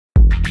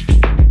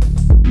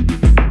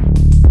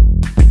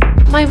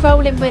My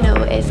role in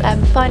WINOL is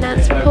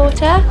finance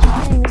reporter.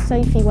 My name is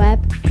Sophie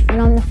Webb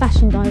and I'm the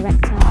fashion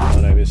director.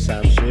 My name is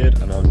Sam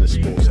Sheard and I'm the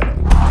sports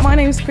editor. My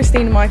name is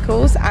Christina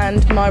Michaels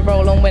and my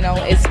role on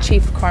WINOL is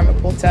chief crime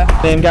reporter.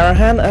 I'm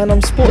Garahan and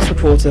I'm sports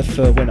reporter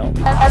for WINOL.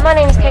 My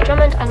name is Kate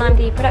Drummond and I'm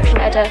the production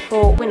editor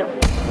for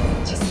WINOL.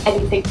 Just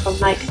anything from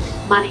like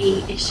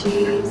money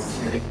issues,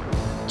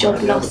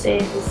 job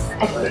losses,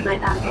 everything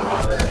like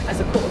that really. As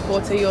a court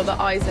reporter, you're the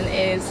eyes and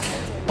ears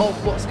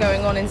of what's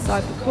going on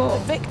inside the court.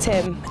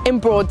 Victim in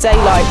broad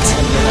daylight.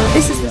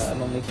 This is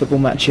normally football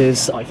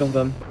matches, I film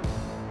them.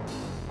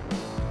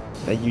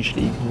 They're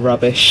usually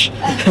rubbish.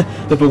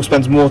 The ball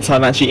spends more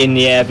time actually in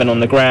the air than on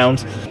the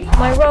ground.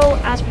 My role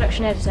as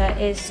production editor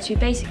is to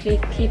basically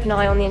keep an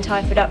eye on the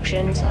entire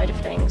production side of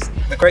things.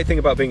 The great thing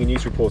about being a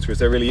news reporter is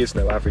there really is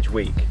no average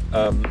week.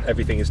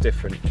 Everything is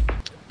different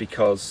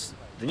because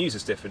the news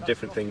is different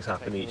things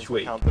happen each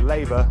week. The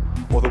labour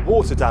or the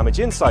water damage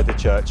inside the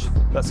church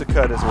that's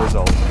occurred as a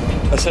result.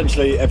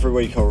 Essentially every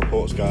week our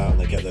reporters go out and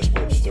they get their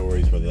sports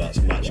stories, whether that's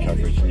match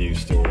coverage, news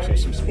stories or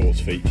some sports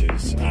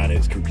features, and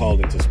it's compiled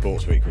into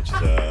Sports Week, which is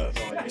a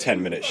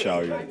 10-minute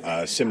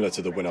show similar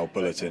to the WINOL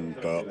Bulletin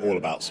but all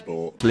about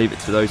sport. Leave it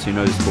to those who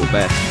know the sport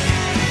best.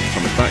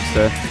 Thomas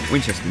Baxter,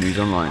 Winchester News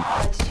Online.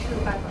 Did you feel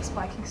bad about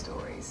spiking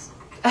stories?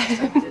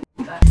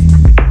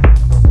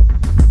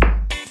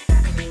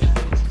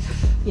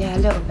 Yeah, a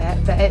little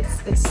bit, but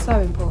it's so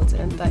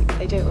important. Like,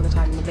 they do it all the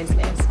time in the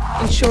business.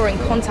 ensuring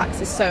contacts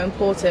is so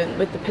important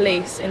with the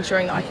police,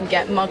 ensuring that I can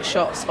get mug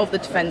shots of the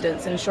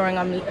defendants, ensuring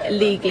I'm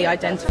legally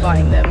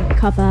identifying them.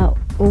 Cover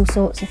all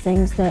sorts of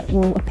things that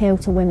will appeal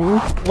to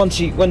women. Once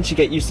you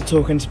get used to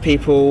talking to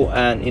people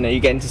and you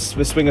get into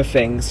the swing of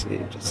things,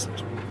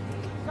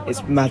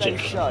 it's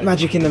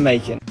magic in the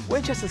making.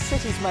 Winchester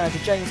City's manager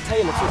James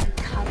Taylor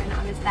Current,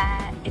 I was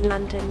there in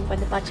London when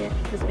the budget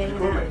was being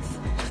announced.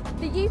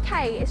 The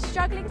UK is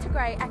struggling to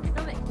grow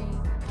economically.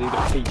 Do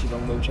little features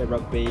on wheelchair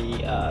rugby,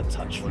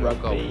 touch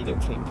rugby, little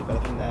thing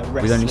developing there.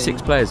 Wrestling. With only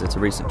 6 players at a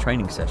recent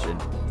training session.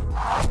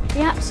 The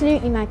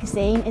Absolutely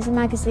magazine is a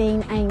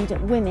magazine aimed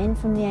at women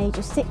from the age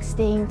of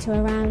 16 to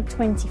around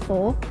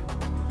 24.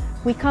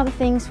 We cover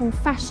things from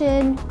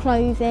fashion,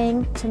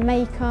 clothing to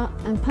makeup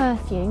and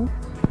perfume,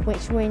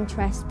 which will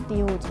interest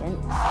the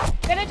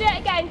audience. Gonna do it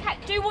again.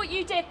 Do what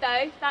you did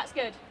though, that's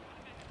good.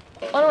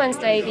 On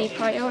Wednesday, the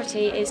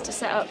priority is to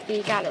set up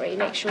the gallery,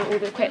 make sure all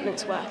the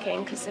equipment's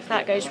working, because if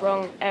that goes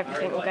wrong,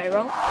 everything will go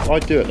wrong. I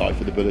do it like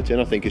for the bulletin.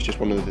 I think it's just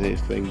one of these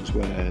things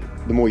where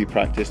the more you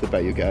practice, the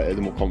better you get at it,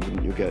 the more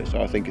confident you'll get.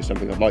 So I think it's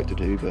something I'd like to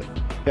do, but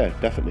yeah,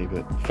 definitely.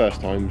 But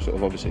first time, sort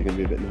of obviously going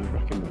to be a bit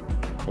nerve-wracking,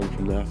 but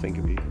from there, I think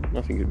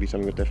it'd be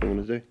something I definitely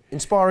want to do.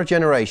 Inspire a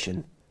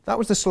generation. That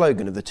was the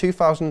slogan of the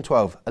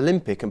 2012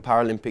 Olympic and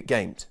Paralympic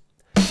Games.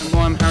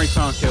 Well, I'm Harry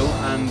Parkill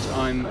and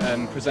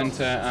I'm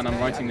presenter and I'm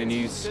writing the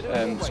news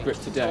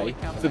script today.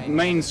 If the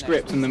main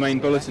script and the main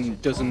bulletin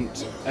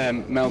doesn't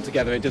meld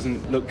together, it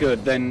doesn't look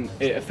good, then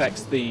it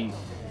affects the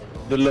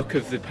look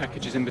of the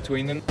packages in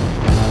between them.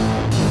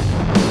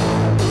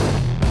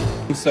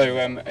 So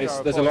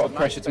there's a lot of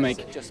pressure to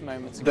make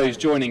those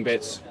joining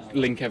bits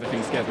link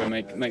everything together and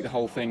make the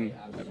whole thing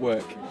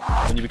work.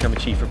 When you become a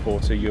chief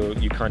reporter, you're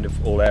kind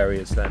of all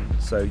areas then,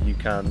 so you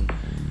can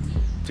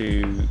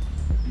do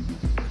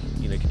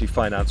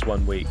finance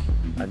one week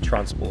and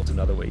transport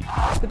another week.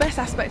 The best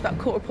aspect about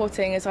court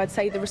reporting is, I'd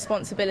say, the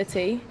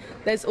responsibility.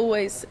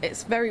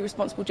 It's very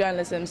responsible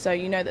journalism, so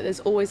you know that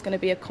there's always going to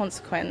be a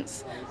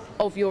consequence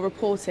of your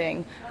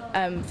reporting.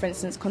 For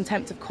instance,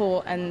 contempt of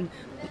court and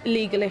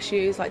legal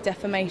issues like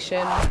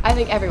defamation. I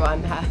think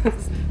everyone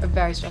has a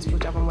very stressful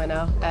job on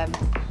WINOL.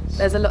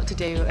 There's a lot to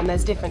do and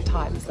there's different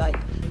times, like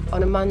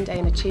on a Monday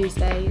and a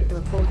Tuesday, the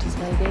reporters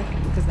maybe,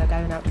 because they're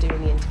going out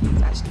doing the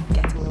interviews, actually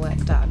getting the work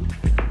done.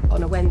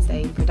 On a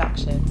Wednesday in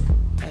production,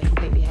 they're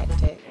completely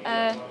hectic.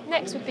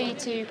 Next would be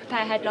to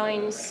prepare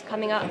headlines,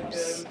 coming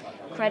ups,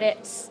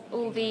 credits,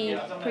 all the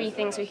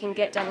pre-things we can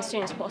get done as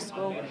soon as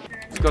possible.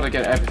 We've got to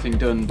get everything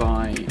done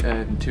by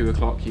 2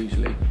 o'clock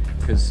usually,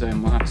 because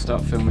we'll have to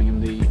start filming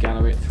in the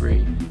gallery at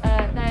 3.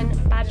 Then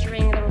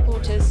badgering the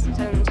reporters,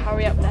 telling them to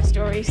hurry up with their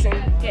stories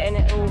and getting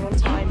it all on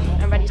time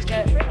and ready to go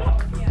at 3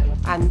 o'clock.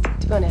 And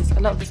to be honest, a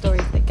lot of the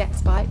stories that get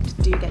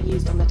spiked do get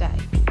used on the day,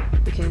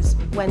 because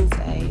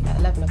Wednesday at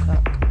 11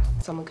 o'clock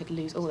someone could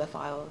lose all their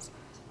files,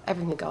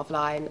 everything would go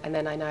offline, and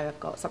then I know I've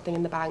got something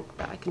in the bank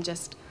that I can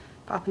just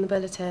put up in the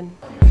bulletin.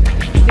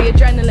 The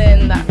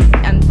adrenaline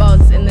and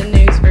buzz in the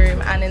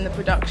newsroom and in the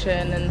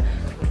production and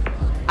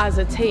as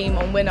a team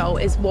on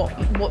WINOL is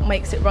what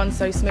makes it run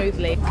so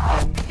smoothly.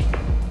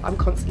 I'm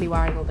constantly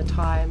worrying all the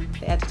time,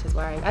 the editor's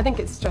worrying. I think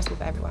it's stressful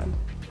for everyone.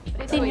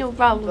 Within your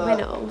role in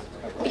WINOL,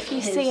 if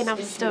you see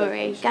another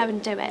story, go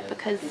and do it,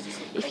 because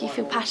if you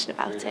feel passionate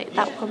about it,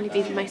 that will probably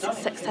be the most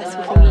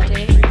successful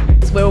thing you do.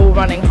 We're all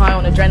running high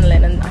on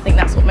adrenaline, and I think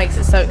that's what makes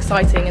it so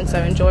exciting and so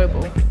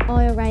enjoyable.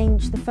 I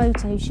arranged the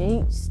photo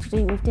shoots to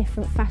do with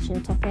different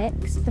fashion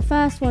topics. The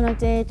first one I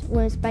did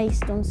was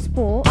based on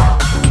sport.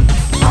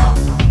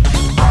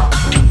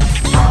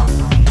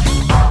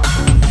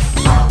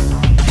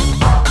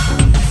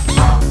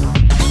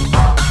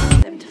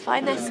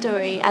 find their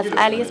story as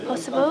early as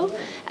possible,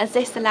 as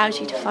this allows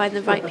you to find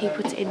the right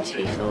people to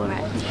interview for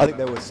it. I think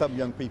there were some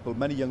young people,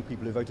 many young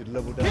people who voted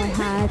Level Down. I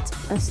had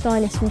a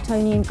stylist from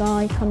Tony and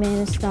Guy come in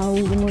and style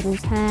the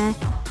model's hair,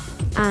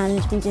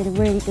 and we did a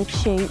really good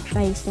shoot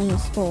based on the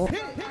sport.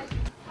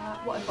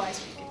 What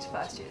advice would you give to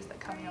first years that are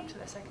coming up to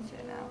their second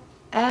year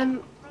now?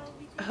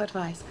 What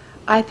advice?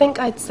 I think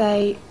I'd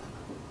say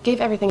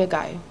give everything a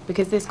go,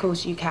 because this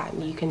course you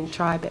can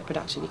try a bit of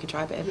production, you can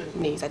try a bit of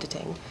news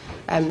editing,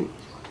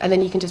 and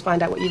then you can just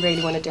find out what you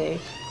really want to do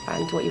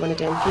and what you want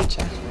to do in the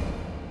future.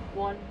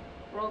 One,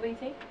 roll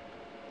BT.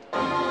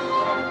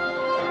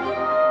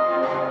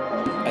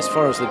 As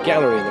far as the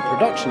gallery and the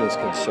production is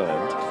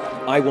concerned,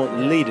 I want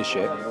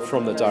leadership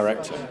from the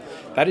director.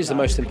 That is the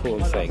most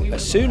important thing.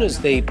 As soon as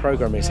the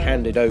programme is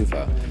handed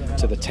over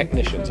to the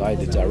technicians, i.e.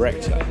 the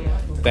director,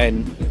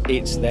 then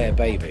it's their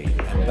baby.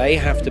 They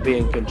have to be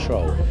in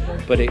control,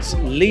 but it's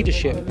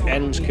leadership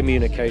and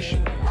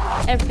communication.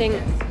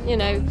 Everything, you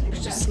know,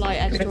 it's just slight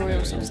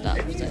editorial sort of stuff,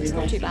 so it's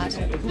not too bad.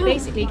 We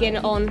basically get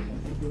it on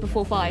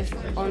before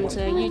 5 onto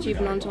YouTube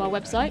and onto our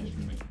website.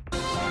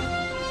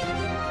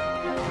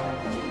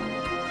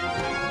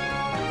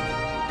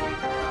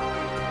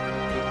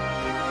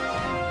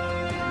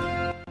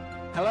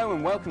 Hello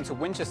and welcome to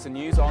Winchester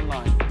News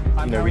Online.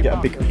 You know, we get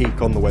a big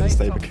peak on the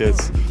Wednesday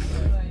because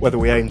whether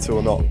we aim to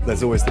or not,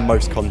 there's always the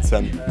most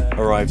content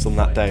arrives on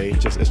that day.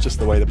 It's just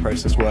the way the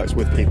process works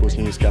with people's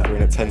news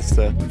gathering. It tends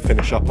to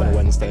finish up on a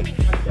Wednesday.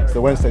 So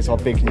the Wednesday's our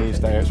big news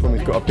day. It's when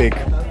we've got a big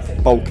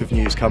bulk of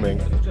news coming.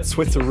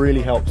 Twitter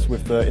really helps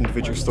with the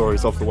individual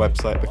stories of the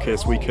website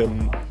because we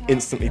can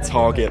instantly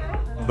target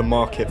the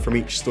market from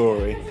each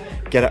story,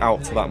 get it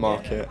out to that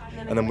market,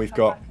 and then we've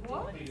got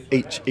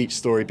each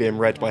story being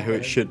read by who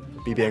it should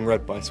be being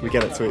read by, so we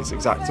get it to its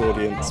exact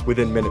audience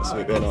within minutes of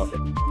it being up.